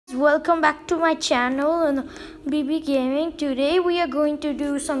Welcome back to my channel and BB Gaming. Today we are going to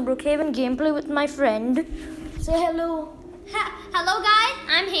do some Brookhaven gameplay with my friend. Say hello. Hello guys,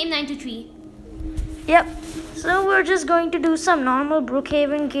 I'm Haim923. Yep. So we're just going to do some normal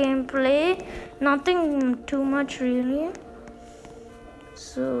Brookhaven gameplay. Nothing too much really.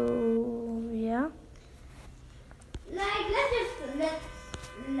 So yeah. Like let's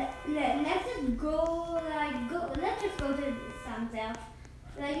just go to something.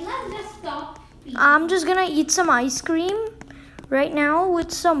 Like let's just stop. I'm just gonna eat some ice cream right now with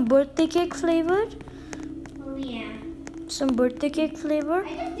some birthday cake flavored. Oh yeah. Some birthday cake flavor.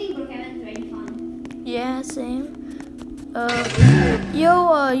 I just think Brookhaven is very fun. Yeah, same.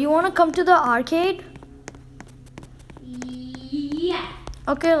 You wanna come to the arcade? Yeah.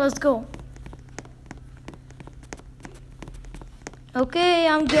 Okay, let's go. Okay,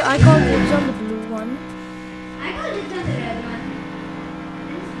 I call dibs on the blue one. I got this on the red one.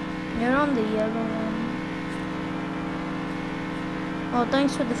 You're on the yellow one. Oh,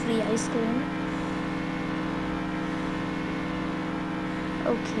 thanks for the free ice cream.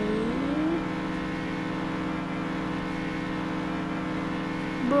 Okay.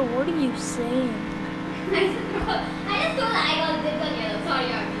 Bro, what are you saying? I just told I got this on yellow. Sorry,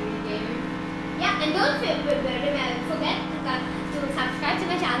 RBM gamer. Yeah, and don't forget to subscribe to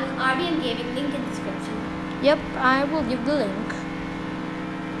my channel, RBM Gaming, link in description. Yep, I will give the link.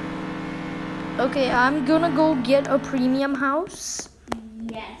 Okay, I'm gonna go get a premium house.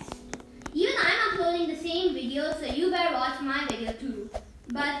 Yes. Even I'm uploading the same video, so you better watch my video too.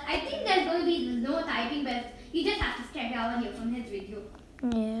 But I think there's going to be no typing, but you just have to check out audio from his video.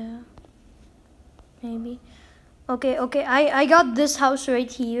 Yeah. Maybe. Okay, I got this house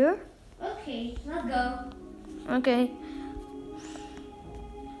right here. Okay, let's go. Okay.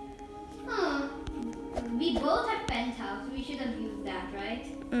 We both have penthouse. We should have used that, right?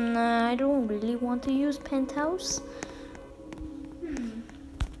 Nah, I don't really want to use penthouse.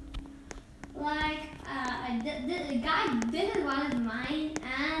 Like, the guy, this is one of mine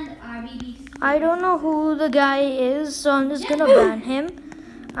and RBB's. I don't know who the guy is, so I'm just gonna ban him.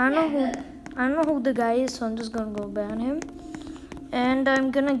 I don't know who the guy is, so I'm just gonna go ban him. And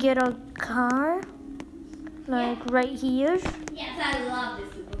I'm gonna get a car, like right here. Yes, I love this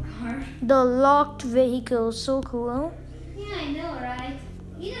supercar. The locked vehicle, so cool. Yeah, I know, right?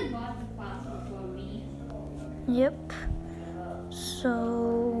 You just bought the passport for me. Yep. So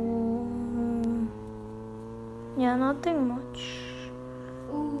yeah, nothing much.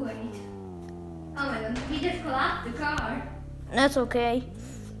 Oh, wait. Oh my god, we just collapsed the car. That's okay.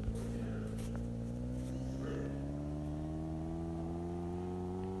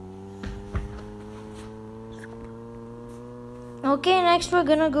 Okay, next we're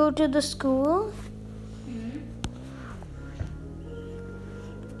gonna go to the school.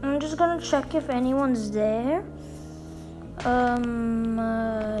 I'm just gonna check if anyone's there.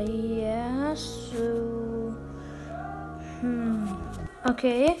 Yeah, so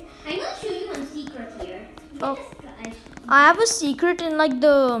okay. I'm gonna show you one secret here. Oh, I have a secret in like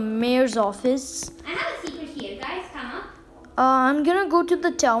the mayor's office. I have a secret here, guys. Come up. I'm gonna go to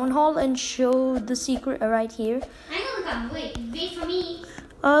the town hall and show the secret right here. I'm gonna come. Wait for me.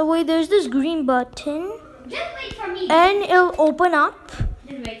 Wait, there's this green button. Just wait for me. And it'll open up.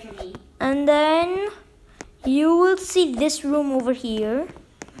 Just wait for me. And then you will see this room over here.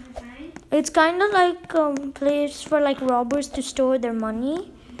 Okay. It's kind of like a place for like robbers to store their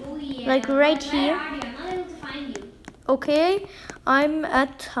money. Oh yeah. Like right But here. where are you? I'm not able to find you. Okay, I'm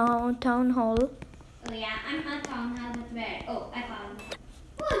at town hall. Oh yeah, I'm at town hall, but where? Oh, I found.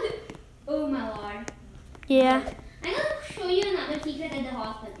 Oh my lord. Yeah. I'm gonna show you another secret at the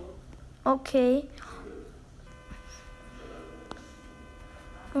hospital. Okay.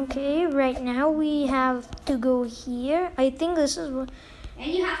 Okay, right now we have to go here. I think this is what.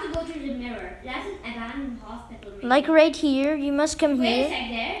 And you have to go to the mirror. That's an abandoned hospital. Maybe. Like right here, you must come Wait a here. sec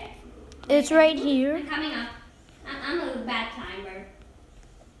there. It's right here. I'm coming up. I'm a bad climber.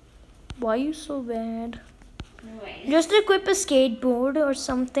 Why are you so bad? Wait. Just equip a skateboard or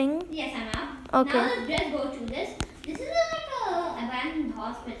something. Yes, I'm up. Okay. Now let's just go through this. This is like a abandoned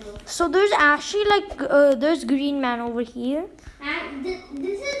hospital. So there's actually like there's green man over here. And this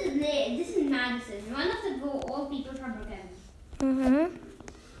is Madison, one of the old people from Brookhaven.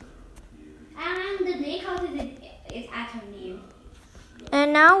 And the lake house is at her name.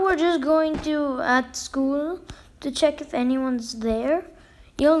 And now we're just going to at school to check if anyone's there.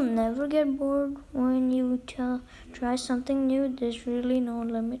 You'll never get bored when you try something new. There's really no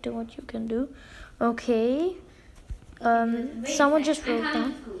limit to what you can do. Okay. Someone just wrote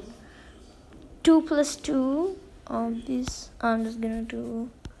down 2 plus 2 of these. I'm just gonna do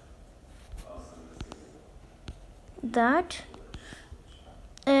that.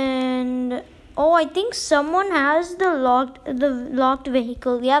 And oh, I think someone has the locked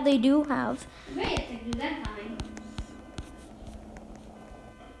vehicle. Yeah, they do have. Wait a second, that's fine.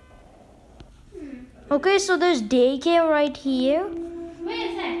 Okay, so there's daycare right here.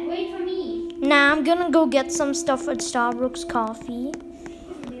 Wait a sec, wait for me. Nah, I'm gonna go get some stuff at Starbucks coffee.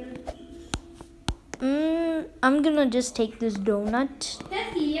 I'm gonna just take this donut. Just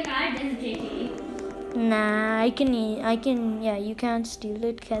steal your car, then JK. Nah, I can, yeah, you can't steal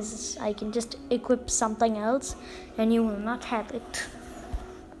it because I can just equip something else and you will not have it.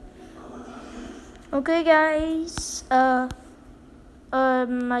 Okay, guys, I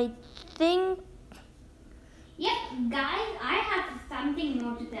think... Yep, guys, I have something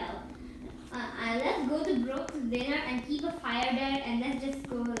more to tell. Let's go to Brooks' dinner and keep a fire there, and let's just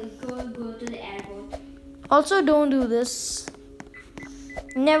go to the airport. Also, don't do this.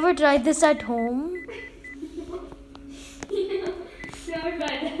 Never try this at home. Never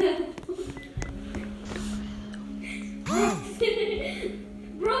tried that. Brooks, give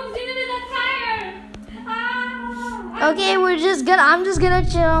me that fire! Okay, I'm just gonna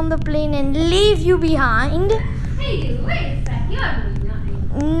chill on the plane and leave you behind. Hey, dude, wait a sec. You're doing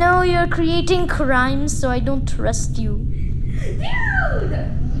nothing. No, you're creating crimes, so I don't trust you. Dude!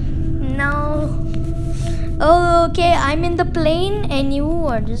 No. Oh, okay, I'm in the plane and you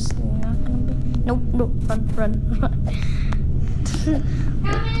are just not gonna be... Nope, run. Come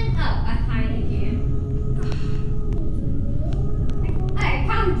in. Oh, I find you. I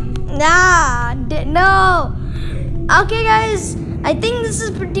found you. Nah, no. Okay, guys, I think this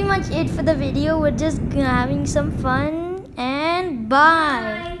is pretty much it for the video. We're just having some fun and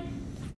bye.